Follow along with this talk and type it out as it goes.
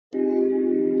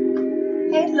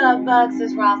Hey love bugs,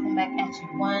 it's Roslynn back at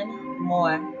you one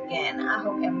more again. I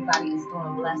hope everybody is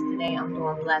doing blessed today. I'm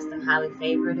doing blessed and highly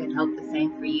favored and hope the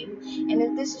same for you. And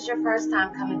if this is your first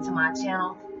time coming to my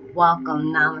channel,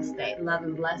 welcome, namaste. Love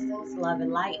and blessings, love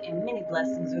and light, and many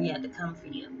blessings are yet to come for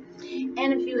you.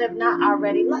 And if you have not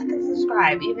already, like and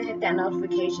subscribe. Even hit that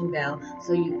notification bell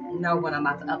so you know when I'm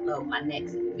about to upload my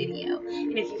next video.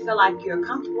 And if you feel like you're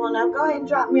comfortable enough, go ahead and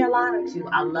drop me a line or two.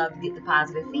 I love to get the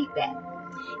positive feedback.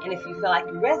 And if you feel like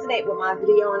you resonate with my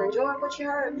video and enjoy what you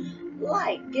heard,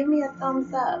 give me a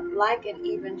thumbs up, like, and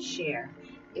even share.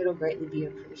 It'll greatly be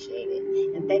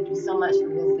appreciated. And thank you so much for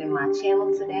visiting my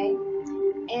channel today.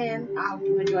 And I hope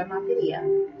you enjoyed my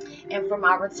video. And for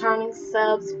my returning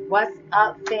subs, what's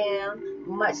up, fam?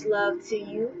 Much love to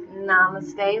you.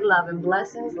 Namaste, love and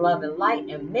blessings, love and light,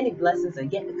 and many blessings are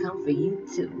yet to come for you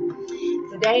too.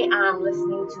 Today I'm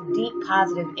listening to deep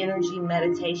positive energy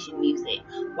meditation music.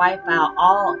 Wipe out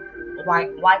all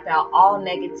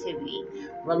negativity.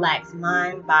 Relax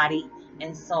mind, body,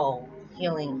 and soul.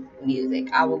 Healing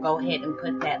music. I will go ahead and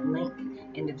put that link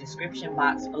in the description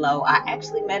box below. I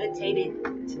actually meditated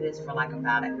to this for like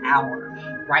about an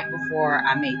hour right before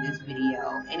I made this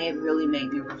video, and it really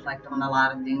made me reflect on a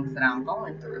lot of things that I'm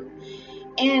going through.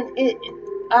 And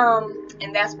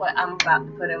and that's what I'm about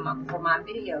to put in for my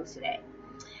video today.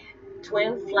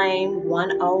 Twin Flame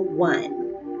 101.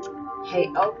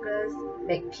 Heyokas,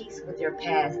 make peace with your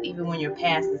past, even when your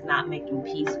past is not making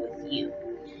peace with you.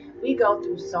 We go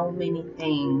through so many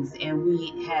things, and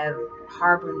we have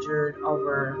harbingered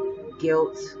over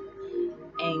guilt,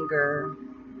 anger,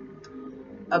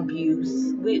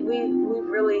 abuse. We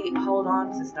really hold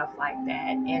on to stuff like that,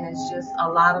 and it's just a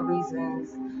lot of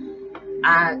reasons.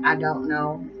 I don't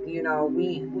know. You know,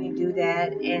 we do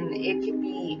that, and it can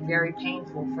be very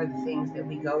painful for the things that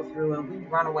we go through, and we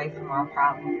run away from our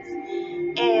problems.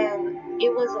 And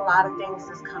it was a lot of things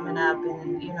that's coming up,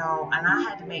 and and I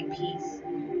had to make peace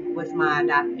with my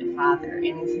adopted father.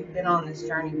 And if you've been on this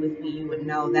journey with me, you would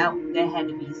know that had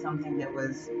to be something that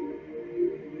was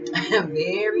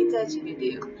very touchy to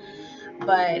do.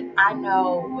 But I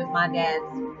know with my dad's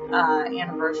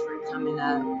anniversary coming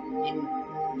up in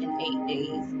 8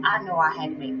 days, I know I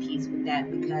had to make peace with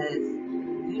that, because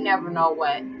you never know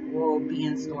what will be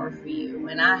in store for you.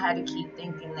 And I had to keep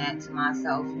thinking that to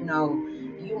myself.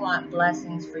 You want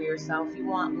blessings for yourself, you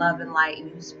want love and light,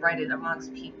 and you spread it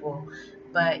amongst people.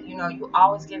 But you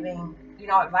always giving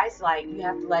advice like you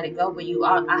have to let it go. But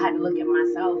I had to look at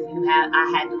myself.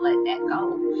 I had to let that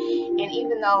go. And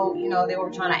even though they were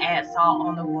trying to add salt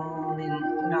on the wound, and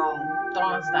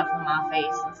throwing stuff in my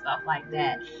face and stuff like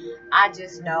that, I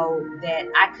just know that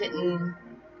I couldn't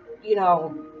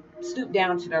stoop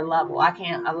down to their level. I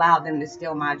can't allow them to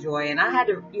steal my joy. And I had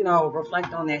to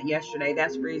reflect on that yesterday.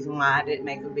 That's the reason why I didn't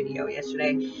make a video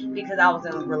yesterday, because I was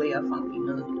in really a funky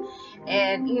mood.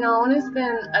 And and it's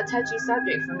been a touchy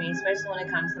subject for me, especially when it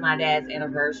comes to my dad's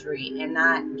anniversary and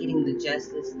not getting the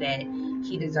justice that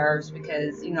he deserves,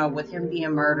 because with him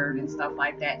being murdered and stuff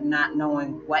like that, and not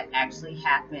knowing what actually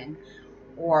happened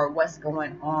or what's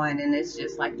going on. And it's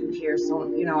just like I hear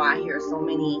so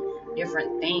many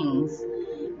different things,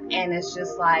 and it's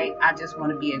just like I just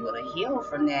want to be able to heal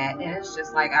from that. And it's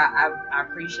just like I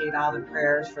appreciate all the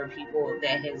prayers for people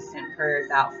that have sent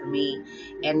prayers out for me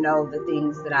and know the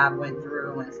things that I went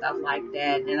through and stuff like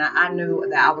that. And I knew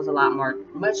that I was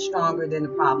much stronger than the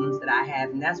problems that I have.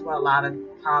 And that's what a lot of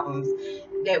problems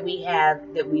that we have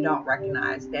that we don't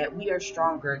recognize, that we are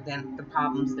stronger than the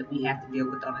problems that we have to deal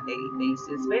with on a daily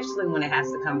basis, especially when it has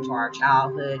to come to our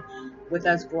childhood, with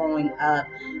us growing up,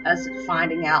 us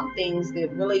finding out things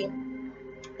that really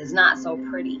is not so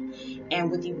pretty. And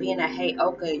with you being a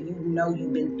Heyoka,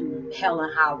 you've been through hell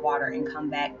and high water and come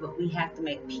back. But we have to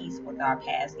make peace with our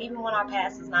past, even when our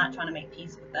past is not trying to make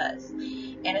peace with us.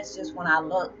 And it's just when I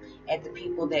look at the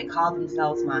people that call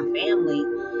themselves my family,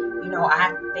 I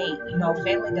have to think,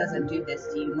 family doesn't do this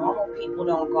to you. Normal people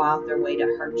don't go out their way to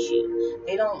hurt you.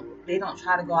 They don't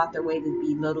try to go out their way to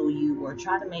belittle you or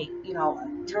try to make,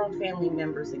 turn family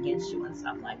members against you and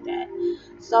stuff like that.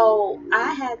 So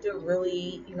I had to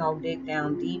really, dig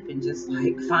down deep and just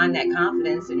find that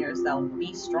confidence in yourself.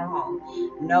 Be strong.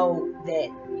 Know that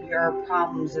your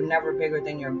problems are never bigger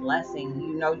than your blessing.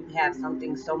 You have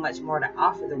something so much more to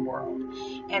offer the world.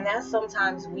 And that's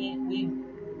sometimes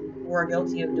we're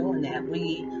guilty of doing that.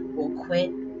 We will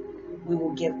quit. We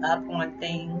will give up on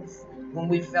things when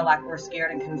we feel like we're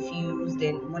scared and confused,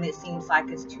 and when it seems like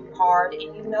it's too hard.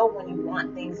 And when you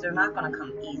want things, they're not going to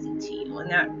come easy to you.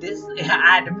 And I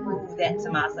had to prove that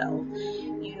to myself.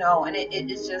 And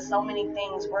it's just so many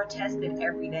things. We're tested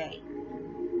every day.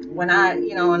 when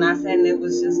when I said, it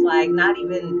was just like not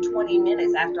even 20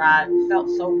 minutes after I felt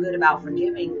so good about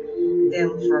forgiving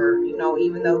them for,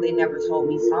 even though they never told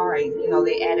me sorry,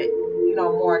 they added,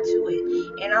 more to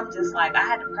it. And I'm just like, I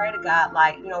had to pray to God,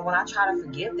 like, when I try to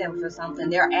forgive them for something,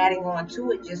 they're adding on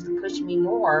to it just to push me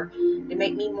more, to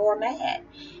make me more mad.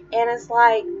 And it's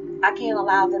like, I can't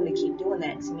allow them to keep doing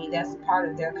that to me. That's part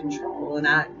of their control. And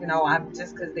I'm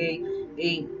just because they,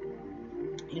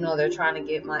 they're trying to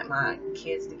get my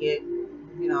kids to get,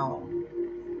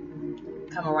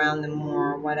 come around them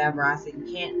more or whatever. I said, you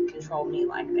can't control me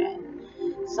like that.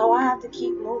 So I have to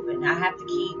keep moving. I have to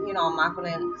keep, I'm not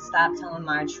going to stop telling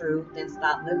my truth and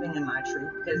stop living in my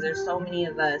truth, because there's so many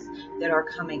of us that are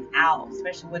coming out,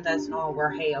 especially with us knowing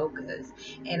we're Heyokas.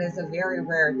 And it's a very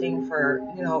rare thing for,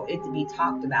 it to be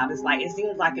talked about. It's like, it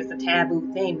seems like it's a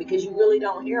taboo thing because you really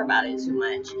don't hear about it too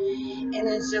much. And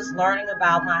it's just learning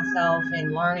about myself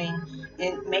and learning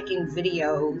and making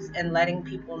videos and letting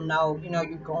people know,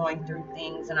 you're going through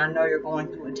things, and I know you're going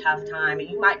through a tough time, and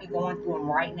you might be going through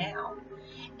them right now.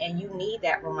 And you need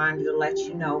that reminder to let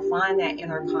you know, find that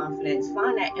inner confidence,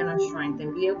 find that inner strength,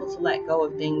 and be able to let go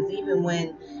of things, even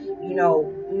when,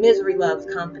 misery loves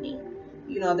company.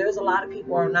 There's a lot of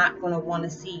people are not going to want to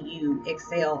see you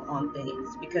excel on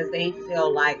things because they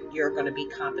feel like you're going to be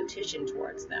competition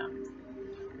towards them.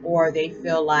 Or they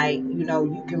feel like,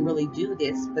 you can really do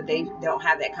this, but they don't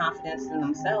have that confidence in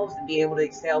themselves to be able to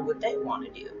excel what they want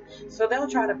to do. So they'll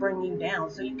try to bring you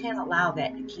down. So you can't allow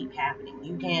that to keep happening.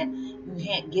 You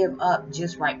can't give up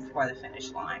just right before the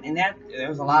finish line. And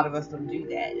there's a lot of us that do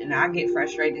that. And I get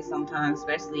frustrated sometimes,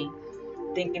 especially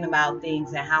thinking about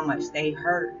things and how much they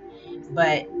hurt.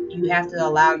 But you have to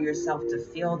allow yourself to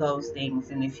feel those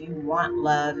things. And if you want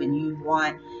love and you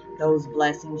want those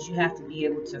blessings, you have to be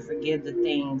able to forgive the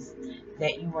things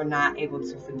that you were not able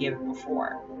to forgive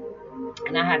before.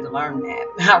 And I had to learn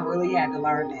that. I really had to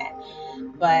learn that.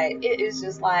 But it's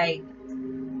just like,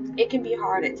 it can be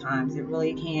hard at times. It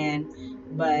really can.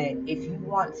 But if you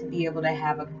want to be able to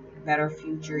have a better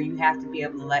future, you have to be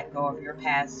able to let go of your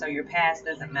past so your past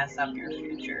doesn't mess up your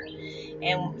future.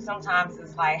 And sometimes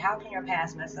it's like, how can your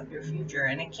past mess up your future?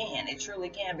 And it can. It truly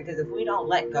can. Because if we don't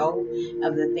let go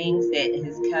of the things that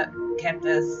has kept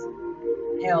us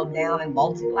held down and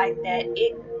bolted like that,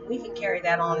 we can carry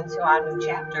that on into our new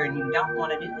chapter, and you don't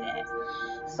want to do that.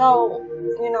 So,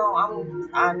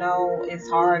 I know it's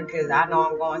hard because I know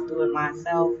I'm going through it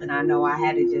myself, and I know I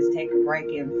had to just take a break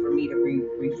and for me to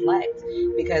reflect,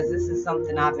 because this is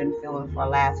something I've been feeling for the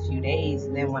last few days.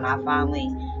 And then when I finally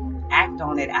act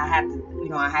on it, I have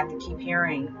to keep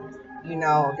hearing,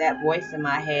 that voice in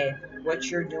my head. What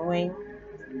you're doing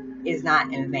is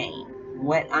not in vain.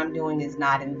 What I'm doing is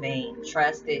not in vain.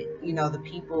 Trust it. The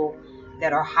people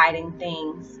that are hiding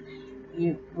things,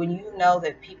 when you know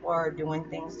that people are doing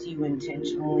things to you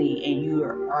intentionally, and you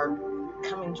are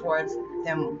coming towards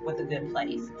them with a good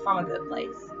place, from a good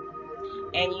place,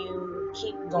 and you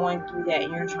keep going through that,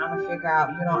 and you're trying to figure out,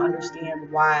 you don't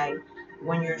understand why,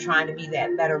 when you're trying to be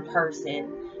that better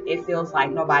person, it feels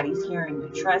like nobody's hearing you.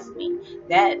 Trust me,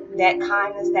 that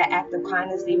kindness, that act of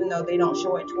kindness, even though they don't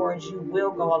show it towards you,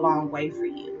 will go a long way for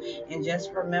you. And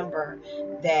just remember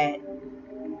that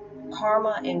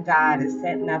karma and God is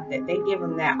setting up that they give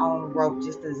them their own rope,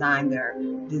 just design their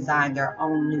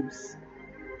own noose,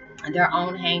 their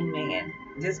own hangman.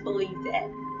 Just believe that.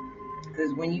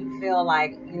 Because when you feel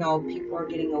like, people are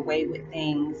getting away with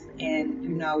things, and,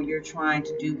 you're trying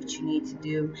to do what you need to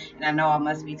do. And I know I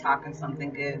must be talking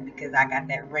something good because I got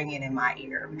that ringing in my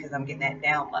ear because I'm getting that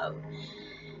download.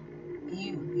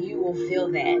 You will feel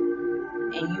that,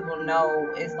 and you will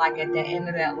know it's like at the end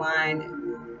of that line,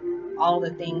 all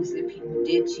the things that people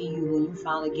did to you, when you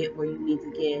finally get where you need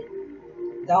to get.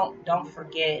 Don't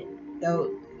forget,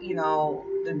 though,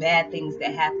 the bad things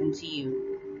that happen to you.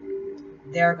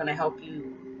 They're going to help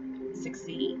you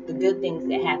succeed. The good things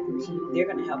that happen to you, they're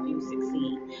going to help you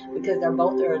succeed, because they're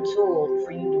both a tool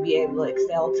for you to be able to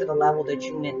excel to the level that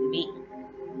you're meant to be.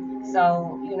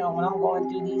 So, when I'm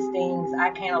going through these things, I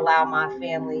can't allow my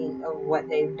family of what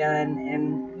they've done,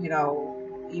 and,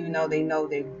 even though they know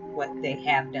what they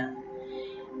have done,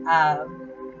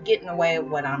 get in the way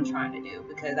of what I'm trying to do,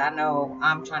 because I know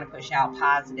I'm trying to push out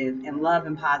positive, and love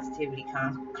and positivity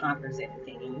conquers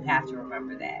anything, and you have to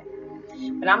remember that.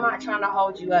 But I'm not trying to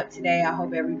hold you up today. I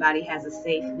hope everybody has a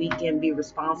safe weekend. Be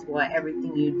responsible at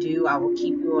everything you do. I will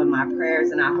keep you in my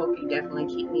prayers, and I hope you definitely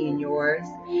keep me in yours.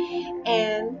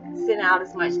 And send out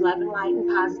as much love and light and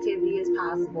positivity as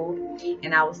possible.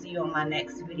 And I will see you on my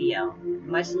next video.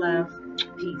 Much love,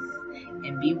 peace,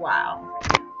 and be wild.